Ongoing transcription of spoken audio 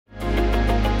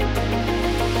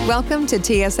Welcome to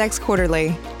TSX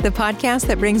Quarterly, the podcast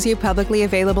that brings you publicly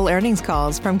available earnings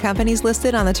calls from companies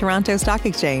listed on the Toronto Stock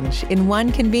Exchange in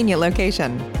one convenient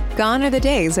location. Gone are the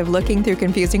days of looking through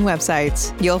confusing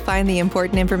websites. You'll find the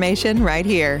important information right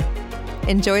here.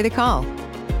 Enjoy the call.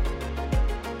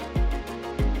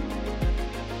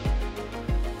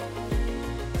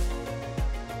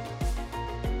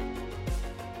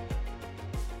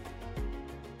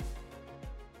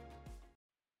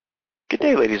 Good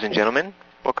day, ladies and gentlemen.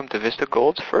 Welcome to Vista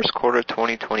Gold's first quarter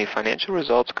 2020 financial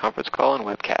results conference call and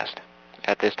webcast.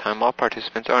 At this time, all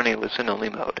participants are in a listen-only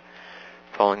mode.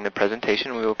 Following the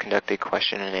presentation, we will conduct a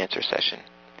question and answer session.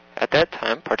 At that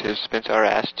time, participants are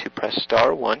asked to press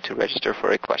star 1 to register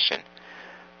for a question.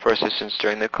 For assistance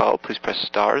during the call, please press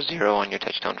star 0 on your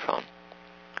touchtone phone.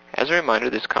 As a reminder,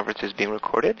 this conference is being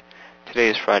recorded. Today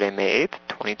is Friday, May 8th,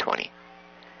 2020.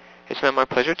 It's now my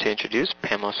pleasure to introduce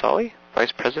Pamela Solly,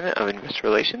 Vice President of Investor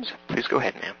Relations. Please go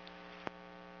ahead, ma'am.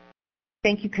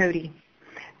 Thank you, Cody.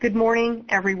 Good morning,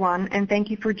 everyone, and thank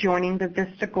you for joining the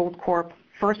Vista Gold Corp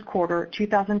first quarter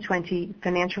 2020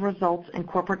 financial results and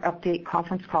corporate update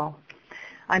conference call.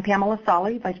 I'm Pamela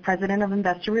Solly, Vice President of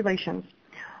Investor Relations.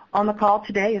 On the call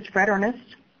today is Fred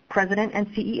Earnest, President and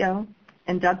CEO,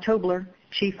 and Doug Tobler,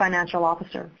 Chief Financial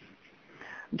Officer.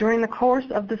 During the course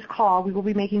of this call, we will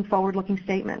be making forward-looking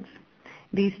statements.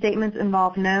 These statements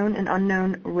involve known and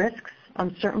unknown risks,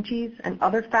 uncertainties, and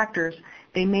other factors.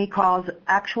 They may cause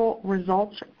actual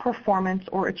results, performance,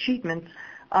 or achievements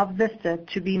of Vista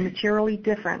to be materially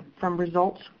different from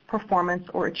results, performance,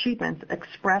 or achievements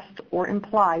expressed or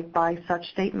implied by such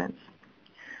statements.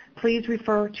 Please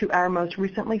refer to our most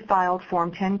recently filed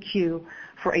Form 10-Q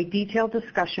for a detailed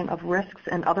discussion of risks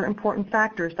and other important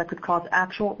factors that could cause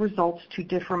actual results to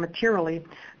differ materially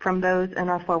from those in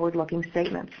our forward-looking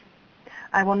statements.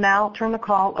 I will now turn the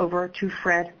call over to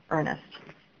Fred Earnest.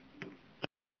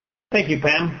 Thank you,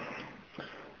 Pam.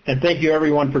 And thank you,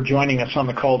 everyone, for joining us on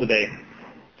the call today.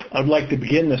 I'd like to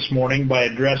begin this morning by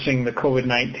addressing the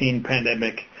COVID-19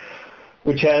 pandemic,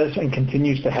 which has and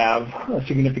continues to have a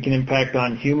significant impact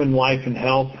on human life and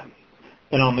health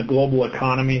and on the global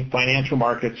economy, financial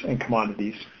markets, and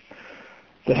commodities.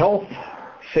 The health,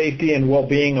 safety, and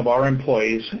well-being of our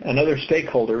employees and other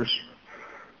stakeholders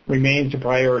remains a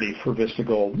priority for Vista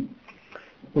Gold.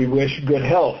 We wish good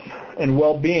health and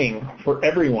well-being for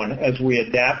everyone as we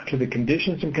adapt to the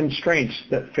conditions and constraints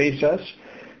that face us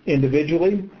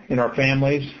individually, in our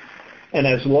families, and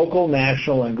as local,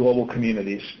 national, and global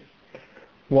communities.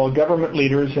 While government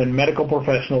leaders and medical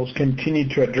professionals continue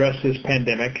to address this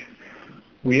pandemic,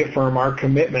 we affirm our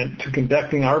commitment to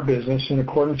conducting our business in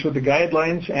accordance with the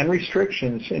guidelines and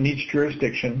restrictions in each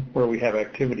jurisdiction where we have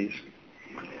activities.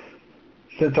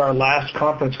 Since our last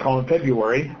conference call in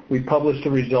February, we published the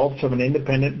results of an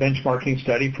independent benchmarking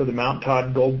study for the Mount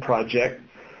Todd Gold Project,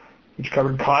 which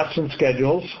covered costs and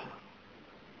schedules.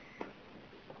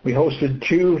 We hosted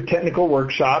 2 technical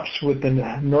workshops with the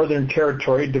Northern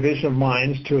Territory Division of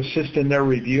Mines to assist in their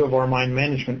review of our mine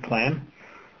management plan.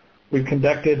 We've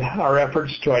continued our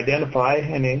efforts to identify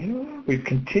and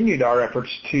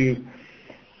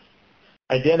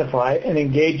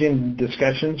engage in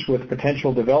discussions with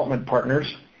potential development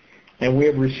partners, and we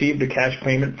have received a cash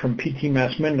payment from PT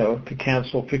Masmindo to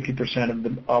cancel 50% of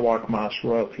the Awak Mas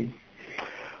royalty.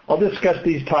 I'll discuss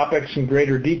these topics in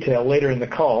greater detail later in the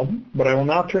call, but I will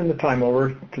now turn the time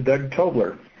over to Doug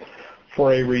Tobler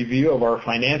for a review of our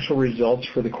financial results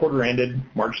for the quarter ended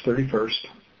March 31st,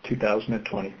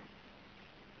 2020.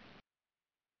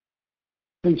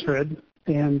 Thanks, Fred.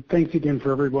 And thanks again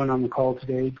for everyone on the call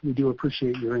today. We do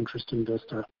appreciate your interest in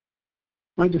Vista.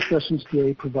 My discussions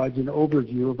today provides an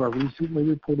overview of our recently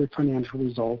reported financial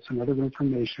results and other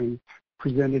information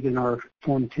presented in our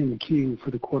Form 10-Q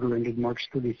for the quarter ended March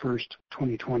 31st,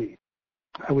 2020.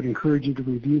 I would encourage you to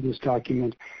review this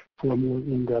document for a more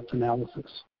in-depth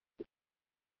analysis.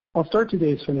 I'll start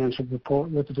today's financial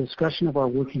report with a discussion of our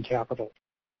working capital.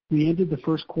 We ended the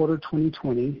first quarter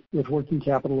 2020 with working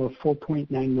capital of $4.9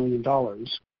 million,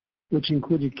 which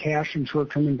included cash and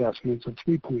short-term investments of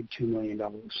 $3.2 million.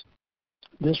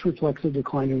 This reflects a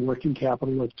decline in working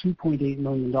capital of $2.8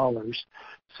 million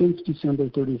since December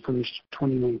 31st,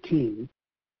 2019,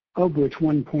 of which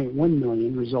 $1.1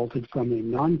 million resulted from a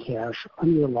non-cash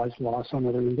unrealized loss on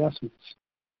other investments.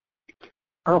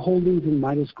 Our holdings in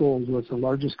Midas Gold was the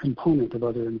largest component of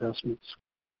other investments.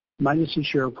 Midas'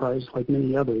 share price, like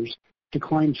many others,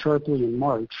 declined sharply in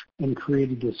March and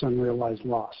created this unrealized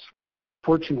loss.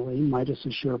 Fortunately, Midas'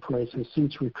 share price has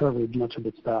since recovered much of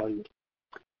its value.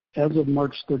 As of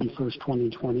March 31st,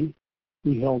 2020,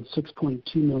 we held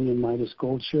 6.2 million Midas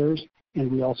Gold shares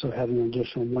and we also had an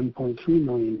additional 1.3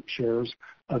 million shares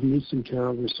of New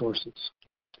Centerra Resources.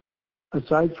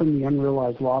 Aside from the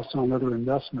unrealized loss on other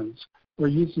investments, our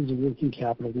uses of working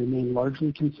capital remain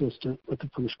largely consistent with the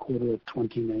first quarter of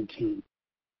 2019.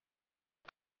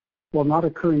 While not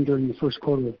occurring during the first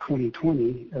quarter of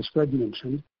 2020, as Fred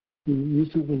mentioned, we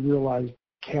recently realized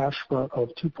cash flow of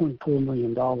 $2.4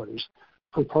 million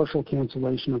for partial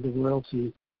cancellation of the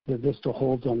royalty that Vista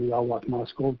holds on the Awak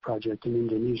Mas Gold Project in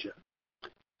Indonesia.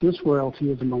 This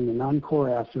royalty is among the non-core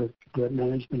assets that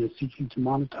management is seeking to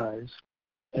monetize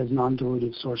as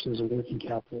non-dilutive sources of working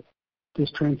capital.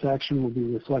 This transaction will be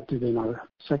reflected in our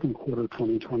second quarter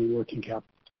 2020 working capital.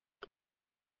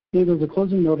 And as a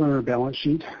closing note on our balance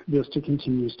sheet, Vista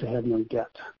continues to have no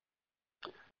debt.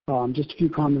 Just a few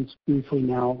comments briefly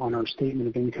now on our statement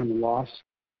of income and loss.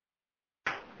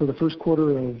 For the first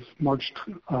quarter of March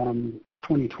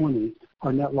 2020,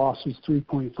 our net loss was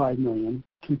 $3.5 million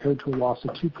compared to a loss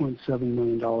of $2.7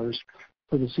 million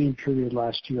for the same period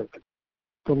last year.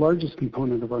 The largest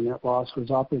component of our net loss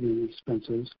was operating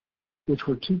expenses, which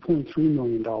were $2.3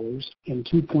 million and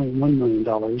 $2.1 million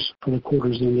for the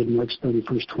quarters ended March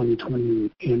 31st,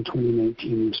 2020 and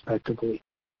 2019, respectively.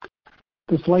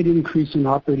 The slight increase in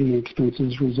operating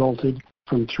expenses resulted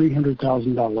from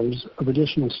 $300,000 of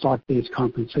additional stock-based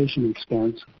compensation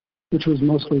expense, which was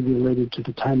mostly related to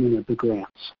the timing of the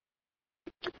grants.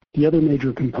 The other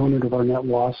major component of our net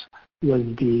loss was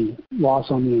the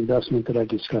loss on the investment that I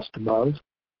discussed above,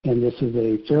 and this is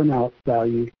a fair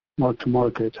value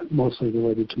mark-to-market, mostly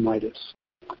related to Midas.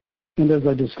 And as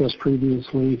I discussed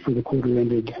previously, for the quarter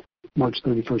ended March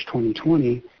 31st,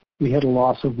 2020, we had a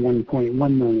loss of $1.1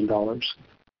 million.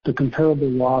 The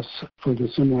comparable loss for the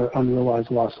similar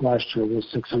unrealized loss last year was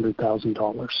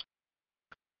 $600,000.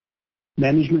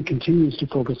 Management continues to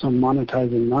focus on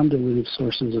monetizing non-dilutive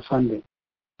sources of funding.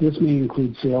 This may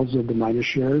include sales of the Midas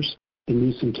shares, the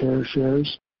New Centerra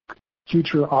shares,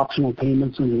 future optional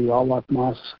payments under the Awak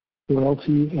Mas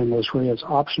royalty and Los Reyes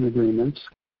option agreements,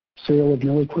 sale of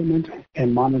mill equipment,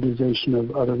 and monetization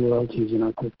of other royalties in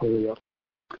our portfolio.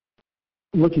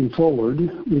 Looking forward,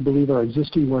 we believe our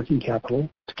existing working capital,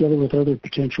 together with other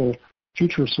potential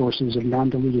future sources of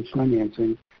non-dilutive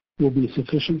financing, will be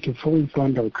sufficient to fully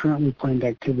fund our currently planned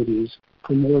activities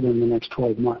for more than the next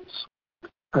 12 months.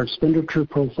 Our expenditure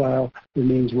profile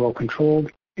remains well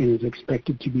controlled and is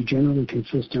expected to be generally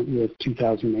consistent with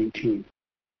 2019.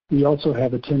 We also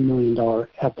have a $10 million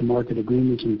at-the-market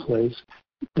agreement in place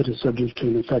that is subject to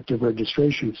an effective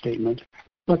registration statement,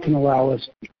 but can allow us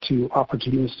to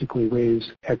opportunistically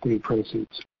raise equity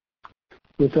proceeds.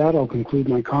 With that, I'll conclude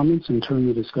my comments and turn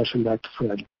the discussion back to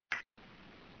Fred.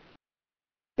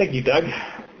 Thank you, Doug.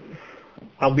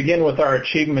 I'll begin with our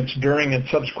achievements during and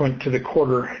subsequent to the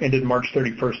quarter ended March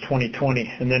 31st,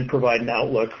 2020, and then provide an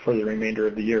outlook for the remainder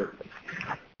of the year.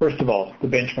 First of all, the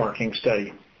benchmarking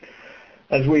study.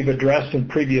 As we've addressed in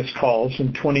previous calls,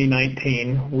 in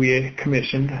 2019, we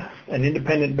commissioned an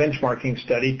independent benchmarking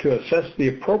study to assess the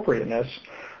appropriateness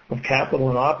of capital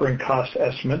and operating cost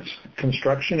estimates,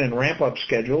 construction and ramp-up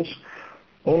schedules,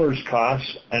 owner's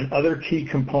costs, and other key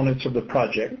components of the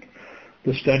project.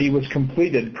 The study was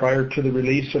completed prior to the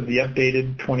release of the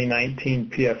updated 2019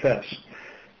 PFS.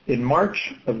 In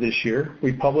March of this year,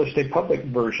 we published a public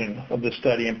version of the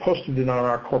study and posted it on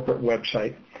our corporate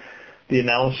website. The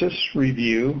analysis,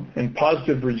 review, and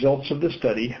positive results of the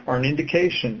study are an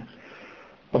indication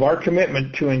of our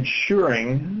commitment to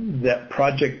ensuring that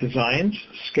project designs,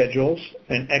 schedules,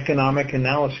 and economic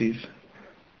analyses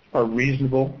are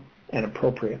reasonable and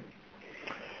appropriate.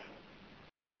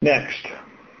 Next,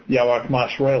 the Awak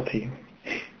Mas royalty.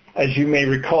 As you may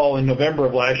recall, in November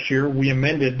of last year, we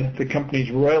amended the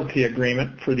company's royalty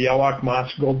agreement for the Awak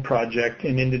Mas Gold Project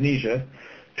in Indonesia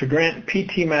to grant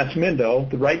PT Masmindo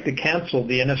the right to cancel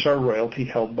the NSR royalty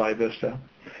held by Vista.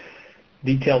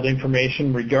 Detailed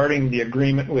information regarding the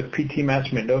agreement with PT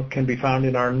Masmindo can be found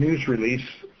in our news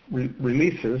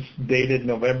releases dated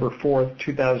November 4th,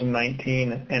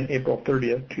 2019 and April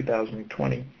 30th,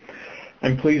 2020.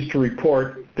 I'm pleased to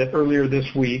report that earlier this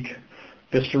week,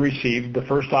 Vista received the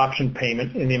first option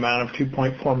payment in the amount of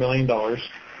 $2.4 million,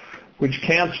 which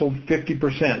canceled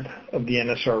 50% of the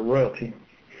NSR royalty.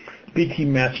 PT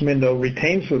Masmindo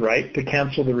retains the right to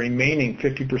cancel the remaining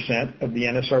 50% of the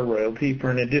NSR royalty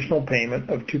for an additional payment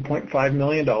of $2.5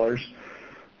 million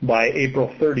by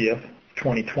April 30th,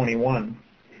 2021.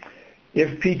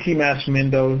 If PT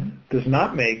Masmindo does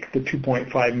not make the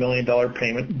 $2.5 million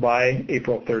payment by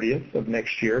April 30th of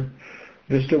next year,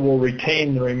 Vista will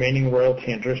retain the remaining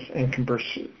royalty interest and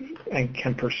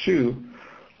can pursue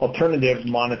alternative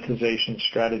monetization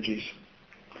strategies.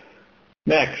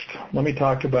 Next, let me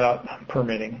talk about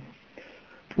permitting.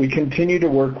 We continue to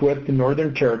work with the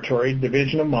Northern Territory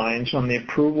Division of Mines on the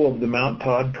approval of the Mount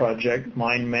Todd Project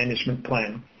Mine Management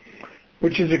Plan,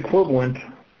 which is equivalent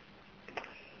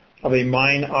of a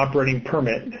mine operating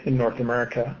permit in North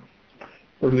America.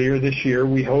 Earlier this year,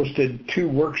 we hosted 2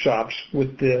 workshops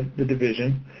with the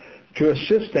division to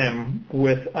assist them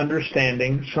with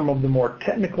understanding some of the more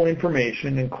technical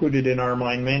information included in our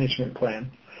mine management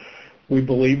plan. We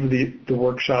believe the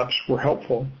workshops were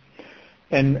helpful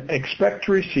and expect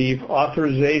to receive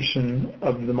authorization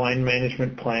of the mine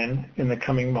management plan in the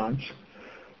coming months.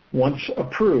 Once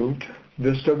approved,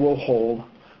 Vista will hold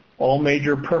all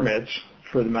major permits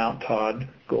for the Mount Todd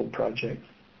Gold Project.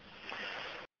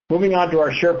 Moving on to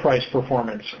our share price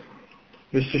performance.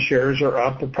 Vista shares are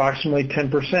up approximately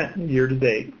 10% year to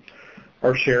date.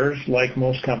 Our shares, like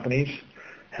most companies,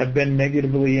 have been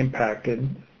negatively impacted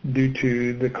due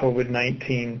to the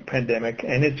COVID-19 pandemic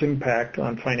and its impact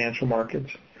on financial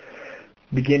markets.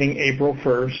 Beginning April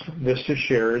 1st, Vista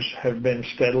shares have been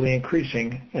steadily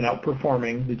increasing and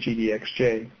outperforming the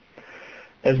GDXJ.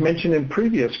 As mentioned in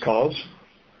previous calls,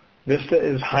 Vista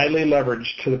is highly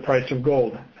leveraged to the price of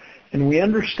gold, and we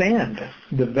understand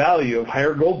the value of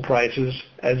higher gold prices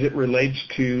as it relates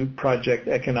to project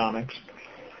economics.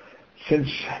 Since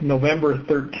November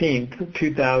 13th,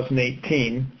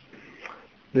 2018,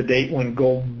 the date when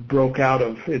gold broke out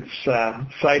of its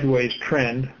sideways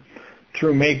trend,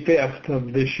 through May 5th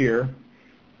of this year,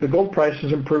 the gold price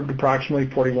has improved approximately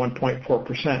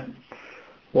 41.4%,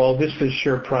 while Vista's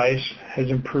share price has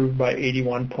improved by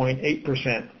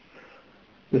 81.8%.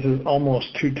 This is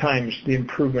almost 2 times the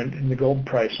improvement in the gold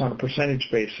price on a percentage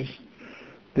basis.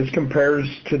 This compares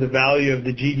to the value of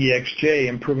the GDXJ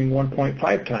improving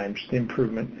 1.5 times the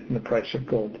improvement in the price of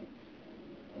gold.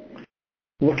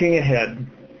 Looking ahead,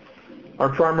 our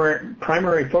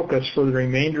primary focus for the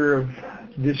remainder of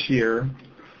this year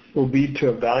will be to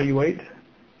evaluate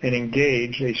and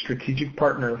engage a strategic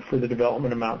partner for the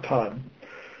development of Mount Todd.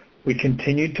 We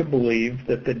continue to believe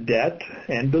that the debt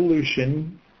and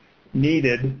dilution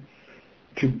needed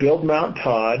to build Mount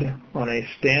Todd on a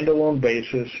standalone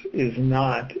basis is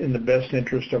not in the best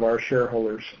interest of our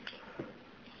shareholders.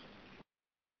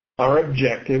 Our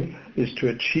objective is to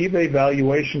achieve a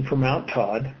valuation for Mount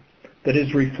Todd that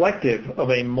is reflective of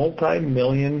a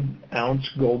multi-million ounce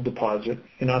gold deposit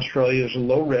in Australia's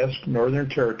low-risk Northern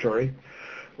Territory,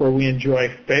 where we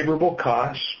enjoy favorable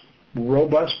costs,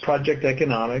 robust project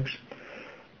economics,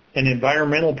 and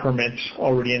environmental permits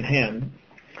already in hand.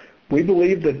 We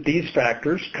believe that these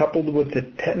factors, coupled with the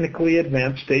technically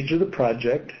advanced stage of the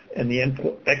project and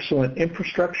the excellent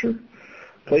infrastructure,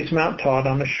 place Mount Todd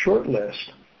on a short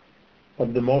list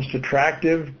of the most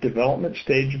attractive development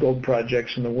stage gold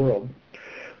projects in the world.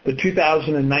 The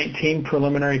 2019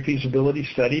 preliminary feasibility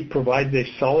study provides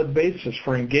a solid basis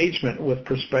for engagement with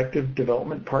prospective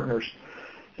development partners,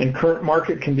 and current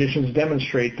market conditions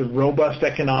demonstrate the robust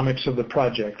economics of the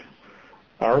project.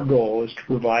 Our goal is to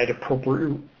provide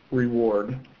appropriate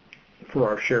reward for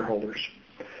our shareholders.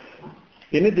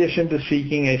 In addition to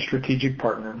seeking a strategic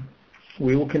partner,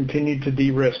 we will continue to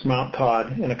de-risk Mount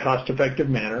Todd in a cost-effective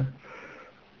manner,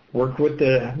 work with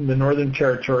the Northern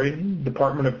Territory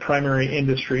Department of Primary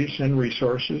Industries and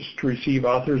Resources to receive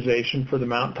authorization for the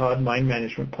Mount Todd Mine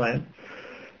Management Plan,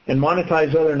 and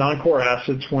monetize other non-core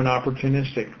assets when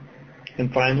opportunistic.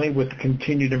 And finally, with the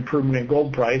continued improvement in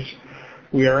gold price,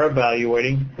 we are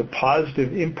evaluating the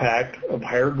positive impact of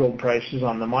higher gold prices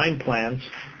on the mine plans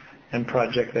and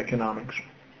project economics.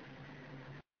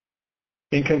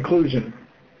 In conclusion,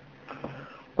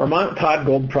 our Mount Todd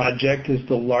Gold Project is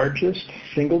the largest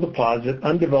single deposit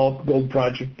undeveloped gold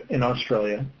project in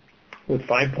Australia. With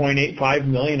 5.85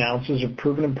 million ounces of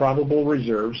proven and probable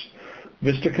reserves,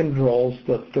 Vista controls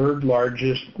the 3rd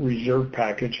largest reserve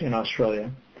package in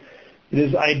Australia. It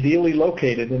is ideally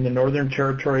located in the Northern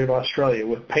Territory of Australia,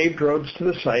 with paved roads to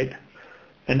the site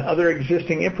and other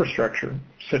existing infrastructure,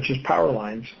 such as power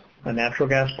lines, a natural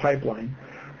gas pipeline,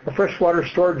 a freshwater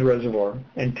storage reservoir,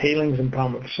 and tailings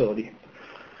impoundment facility.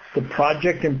 The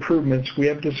project improvements we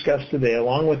have discussed today,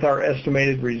 along with our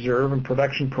estimated reserve and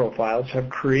production profiles, have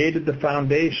created the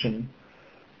foundation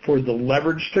for the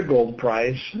leverage to gold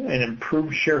price and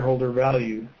improved shareholder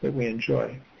value that we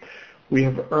enjoy. We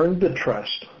have earned the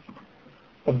trust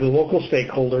of the local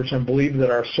stakeholders and believe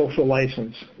that our social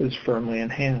license is firmly in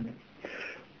hand.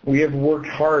 We have worked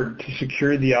hard to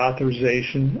secure the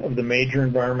authorization of the major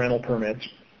environmental permits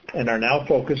and are now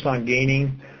focused on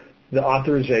gaining the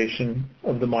authorization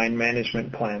of the mine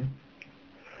management plan.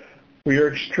 We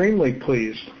are extremely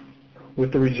pleased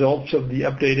with the results of the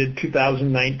updated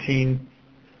 2019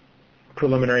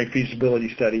 preliminary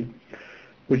feasibility study,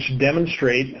 which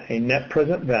demonstrate a net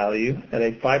present value at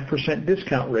a 5%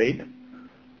 discount rate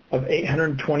of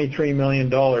 $823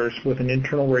 million with an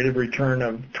internal rate of return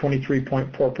of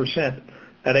 23.4%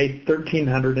 at a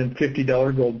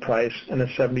 $1,350 gold price and a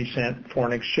 70-cent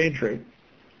foreign exchange rate.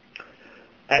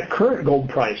 At current gold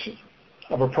prices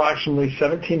of approximately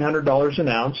 $1,700 an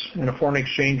ounce and a foreign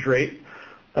exchange rate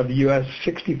of US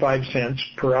 65 cents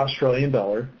per Australian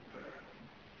dollar,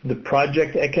 the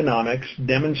project economics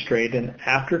demonstrate an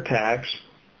after-tax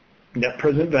net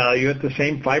present value at the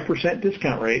same 5%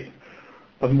 discount rate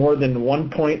of more than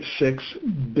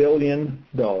 $1.6 billion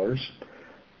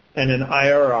and an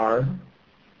IRR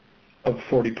of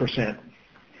 40%.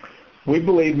 We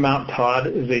believe Mt Todd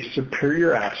is a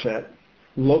superior asset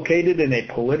located in a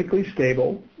politically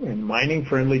stable and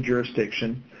mining-friendly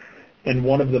jurisdiction and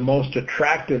one of the most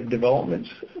attractive development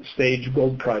stage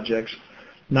gold projects,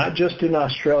 not just in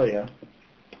Australia,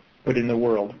 but in the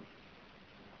world.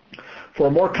 For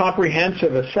a more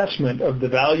comprehensive assessment of the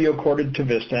value accorded to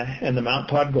Vista and the Mt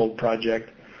Todd Gold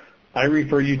Project, I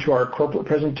refer you to our corporate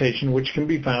presentation, which can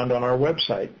be found on our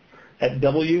website at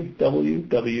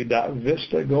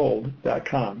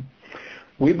www.vistagold.com.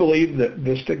 We believe that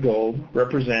Vista Gold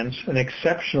represents an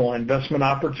exceptional investment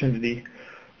opportunity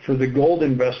for the gold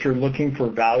investor looking for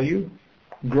value,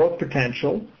 growth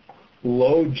potential,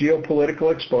 low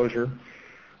geopolitical exposure,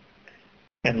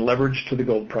 and leverage to the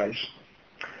gold price.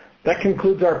 That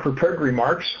concludes our prepared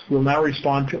remarks. We'll now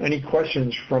respond to any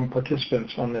questions from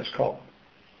participants on this call.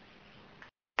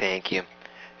 Thank you.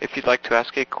 If you'd like to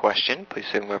ask a question, please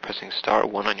signal by pressing star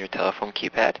 1 on your telephone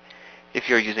keypad. If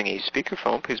you're using a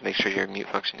speakerphone, please make sure your mute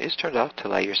function is turned off to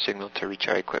allow your signal to reach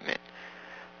our equipment.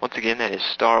 Once again, that is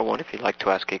star 1 if you'd like to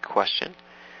ask a question.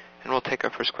 And we'll take our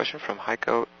first question from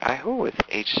Heiko Iho with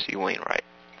H.C. Wainwright.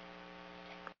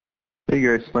 Hey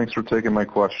guys, thanks for taking my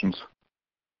questions.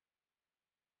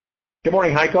 Good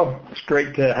morning, Heiko. It's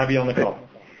great to have you on the call.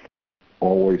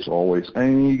 Always.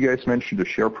 And you guys mentioned the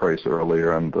share price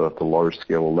earlier and the large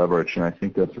scale of leverage, and I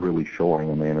think that's really showing.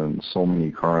 I mean, in so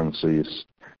many currencies,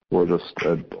 we're just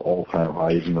at all-time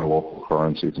highs in the local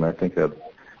currencies, and I think that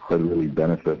really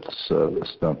benefits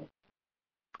Vista.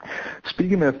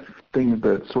 Speaking of things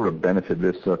that sort of benefit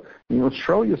Vista,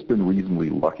 Australia's been reasonably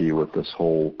lucky with this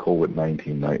whole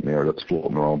COVID-19 nightmare that's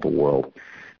floating around the world.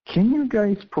 Can you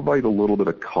guys provide a little bit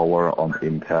of color on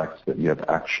impacts that you have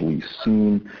actually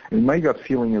seen? And my gut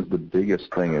feeling is the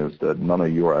biggest thing is that none of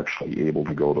you are actually able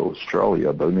to go to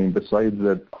Australia. But I mean, besides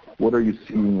that, what are you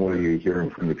seeing? What are you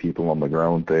hearing from the people on the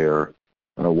ground there?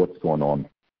 What's going on?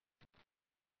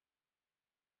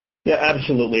 Yeah,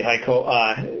 absolutely, Heiko.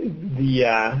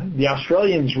 The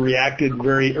Australians reacted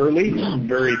very early,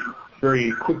 very,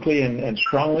 very quickly and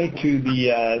strongly to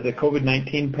the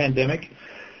COVID-19 pandemic.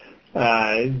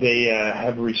 They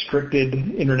have restricted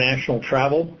international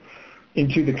travel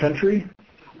into the country.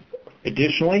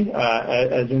 Additionally,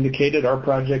 as indicated, our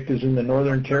project is in the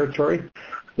Northern Territory.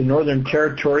 The Northern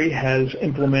Territory has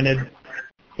implemented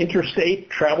interstate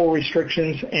travel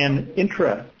restrictions and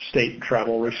intra-state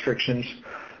travel restrictions,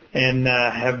 and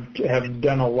have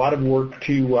done a lot of work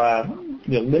to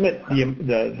limit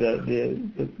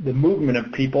the movement of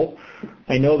people.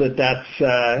 I know that's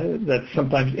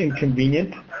sometimes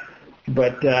inconvenient,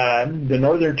 but the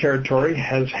Northern Territory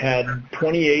has had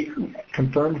 28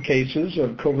 confirmed cases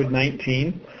of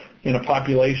COVID-19 in a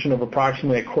population of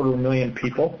approximately 250,000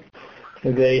 people.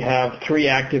 They have 3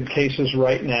 active cases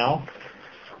right now,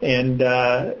 and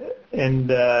the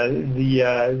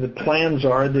plans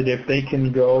are that if they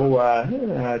can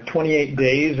go 28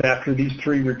 days after these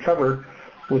 3 recover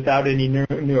without any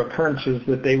new occurrences,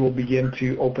 that they will begin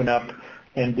to open up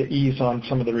and to ease on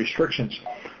some of the restrictions.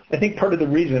 I think part of the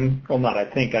reason, well, not I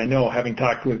think, I know, having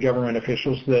talked with government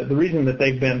officials, the reason that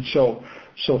they've been so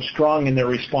strong in their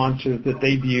response is that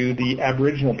they view the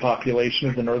Aboriginal population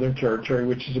of the Northern Territory,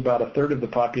 which is about 1/3 of the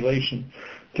population,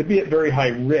 to be at very high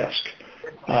risk,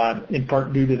 in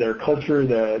part due to their culture,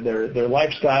 their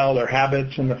lifestyle, their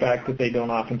habits, and the fact that they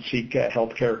don't often seek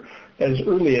health care as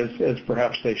early as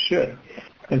perhaps they should.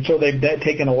 And so they've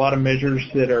taken a lot of measures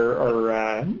that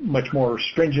are much more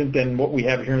stringent than what we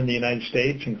have here in the United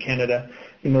States and Canada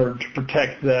in order to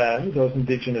protect those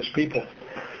Indigenous people.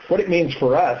 What it means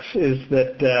for us is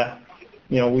that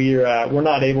we're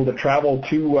not able to travel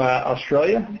to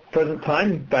Australia at the present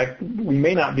time. In fact, we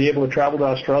may not be able to travel to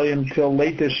Australia until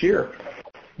late this year.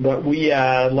 But we,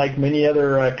 like many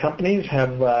other companies,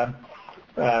 have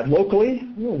locally,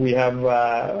 we have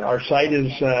our site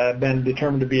has been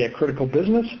determined to be a critical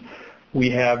business. We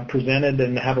have presented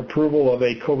and have approval of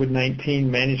a COVID-19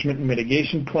 management and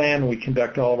mitigation plan. We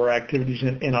conduct all of our activities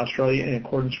in Australia in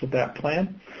accordance with that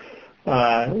plan.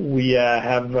 We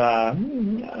have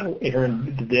here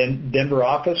in the Denver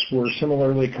office, we're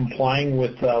similarly complying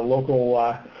with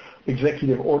local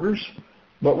executive orders.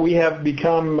 But we have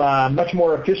become much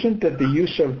more efficient at the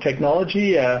use of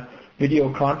technology,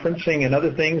 video conferencing and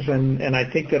other things, and I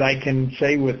think that I can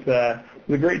say with a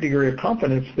great degree of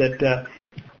confidence that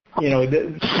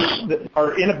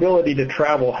our inability to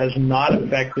travel has not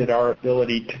affected our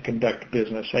ability to conduct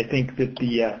business. I think that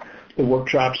the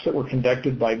workshops that were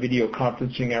conducted by video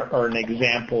conferencing are an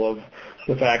example of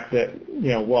the fact that,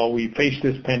 while we face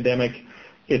this pandemic,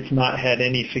 it's not had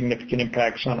any significant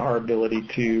impacts on our ability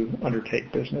to undertake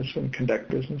business and conduct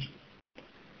business.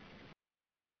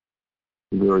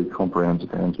 Very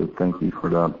comprehensive answer. Thank you for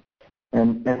that.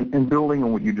 And building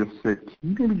on what you just said,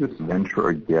 can you maybe just venture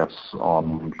a guess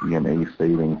on G&A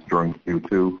savings during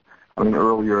Q2? I mean,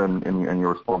 earlier in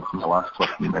your response to the last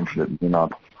question, you mentioned it may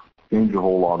not change a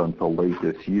whole lot until late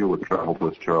this year with travel to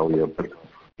Australia. But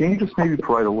can you just maybe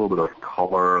provide a little bit of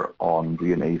color on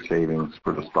G&A savings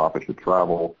for the stoppage of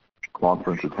travel,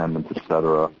 conference attendance,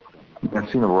 etc.? I've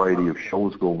seen a variety of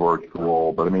shows go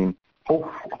virtual, but I mean,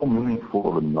 how meaningful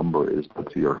of a number is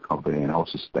that to your company, and how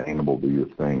sustainable do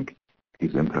you think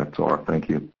these impacts are? Thank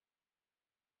you.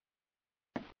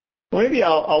 Well, maybe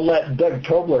I'll let Doug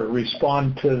Tobler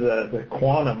respond to the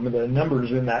quantum, the numbers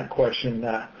in that question.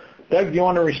 Doug, do you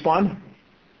want to respond?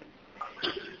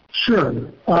 Sure.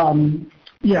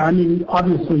 Yeah, I mean,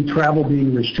 obviously travel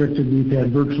being restricted, we've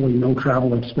had virtually no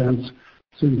travel expense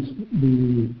since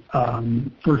the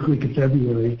first week of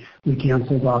February. We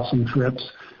canceled off some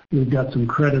trips. We've got some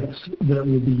credits that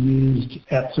will be used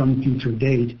at some future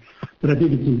date. But I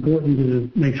think it's important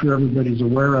to make sure everybody's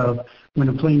aware of when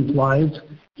a plane flies,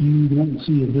 you won't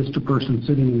see a Vista person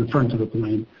sitting in the front of the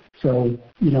plane. So,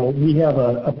 we have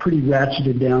a pretty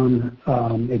ratcheted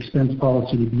down expense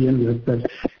policy to begin with,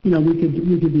 but, we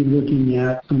could be looking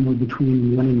at somewhere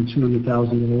between $100,000 and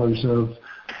 $200,000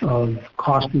 of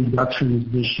cost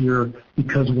reductions this year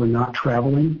because we're not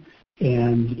traveling.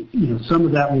 And, some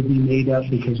of that will be made up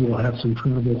because we'll have some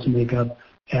travel to make up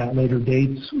at later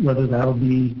dates, whether that'll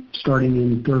be starting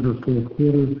in third or fourth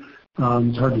quarter.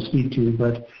 It's hard to speak to,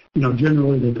 but,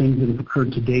 generally the things that have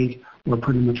occurred to date were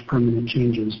pretty much permanent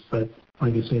changes. But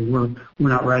like I say, we're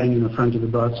not riding in the front of the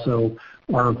bus, so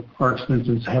our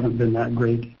expenses haven't been that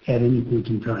great at any point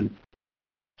in time.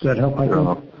 Does that help,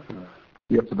 Michael?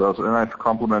 Yes, it does. And I've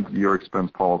complimented your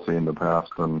expense policy in the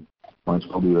past, and might as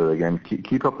well do that again.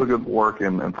 Keep up the good work,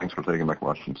 and thanks for taking my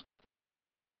questions.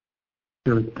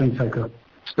 Sure. Thanks, Heiko.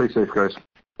 Stay safe, guys.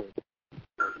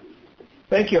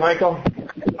 Thank you, Heiko.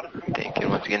 Thank you.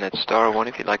 Once again, that's star one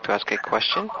if you'd like to ask a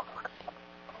question.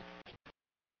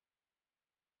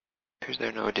 If there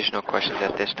are no additional questions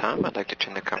at this time, I'd like to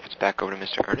turn the conference back over to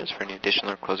Mr. Ernest for any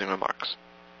additional or closing remarks.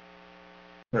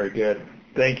 Very good.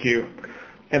 Thank you.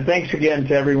 And thanks again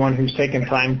to everyone who's taken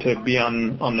time to be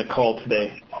on the call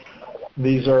today.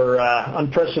 These are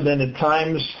unprecedented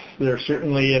times. They're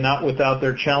certainly not without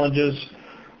their challenges.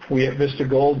 We at Vista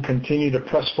Gold continue to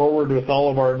press forward with all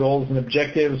of our goals and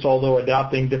objectives, although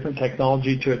adopting different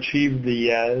technology to achieve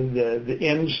the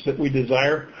ends that we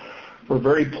desire. We're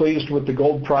very pleased with the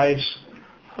gold price,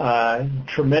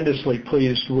 tremendously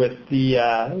pleased with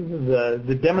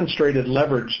the demonstrated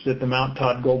leverage that the Mt.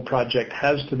 Todd Gold Project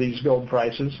has to these gold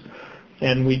prices,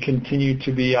 and we continue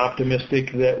to be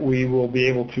optimistic that we will be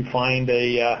able to find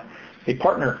a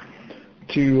partner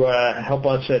to help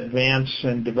us advance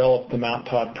and develop the Mt.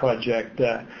 Todd project.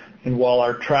 And while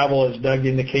our travel, as Doug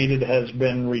indicated, has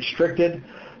been restricted,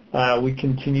 we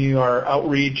continue our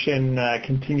outreach and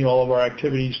continue all of our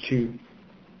activities to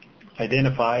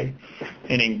identify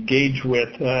and engage with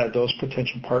those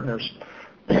potential partners.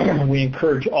 We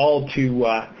encourage all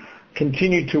to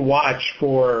continue to watch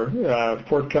for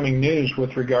forthcoming news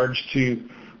with regards to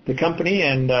the company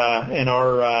and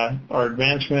our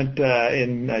advancement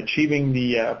in achieving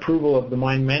the approval of the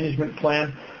mine management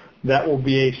plan. That will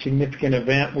be a significant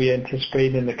event we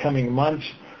anticipate in the coming months,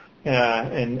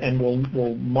 and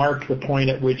will mark the point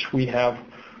at which we have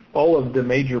all of the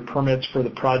major permits for the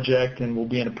project, and we'll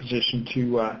be in a position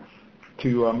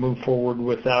to move forward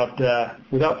without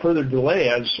further delay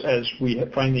as we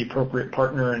find the appropriate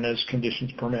partner and as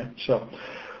conditions permit. So,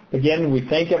 again, we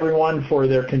thank everyone for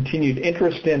their continued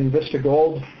interest in Vista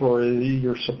Gold, for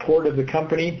your support of the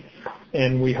company,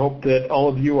 and we hope that all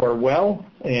of you are well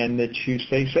and that you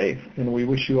stay safe. And we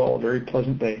wish you all a very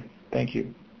pleasant day. Thank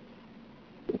you.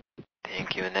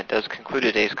 Thank you, and that does conclude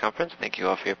today's conference. Thank you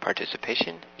all for your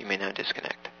participation. You may now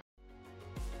disconnect.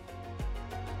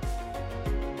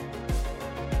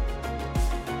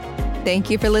 Thank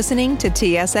you for listening to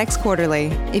TSX Quarterly.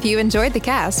 If you enjoyed the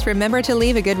cast, remember to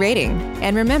leave a good rating.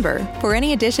 And remember, for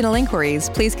any additional inquiries,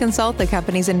 please consult the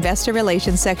company's investor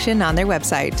relations section on their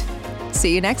website.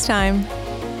 See you next time.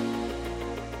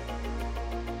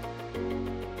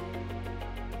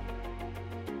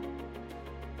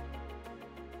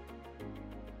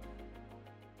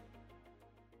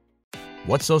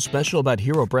 What's so special about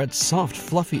Hero Bread's soft,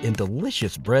 fluffy, and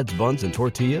delicious breads, buns, and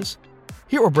tortillas?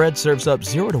 Hero Bread serves up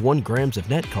 0 to 1 grams of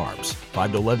net carbs,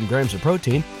 5 to 11 grams of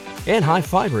protein, and high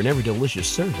fiber in every delicious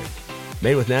serving.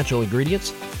 Made with natural ingredients,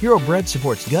 Hero Bread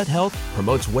supports gut health,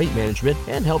 promotes weight management,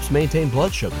 and helps maintain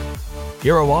blood sugar.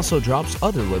 Hero also drops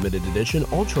other limited edition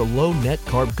ultra-low net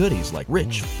carb goodies like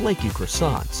rich, flaky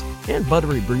croissants and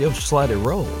buttery brioche slider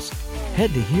rolls.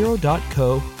 Head to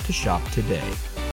hero.co to shop today.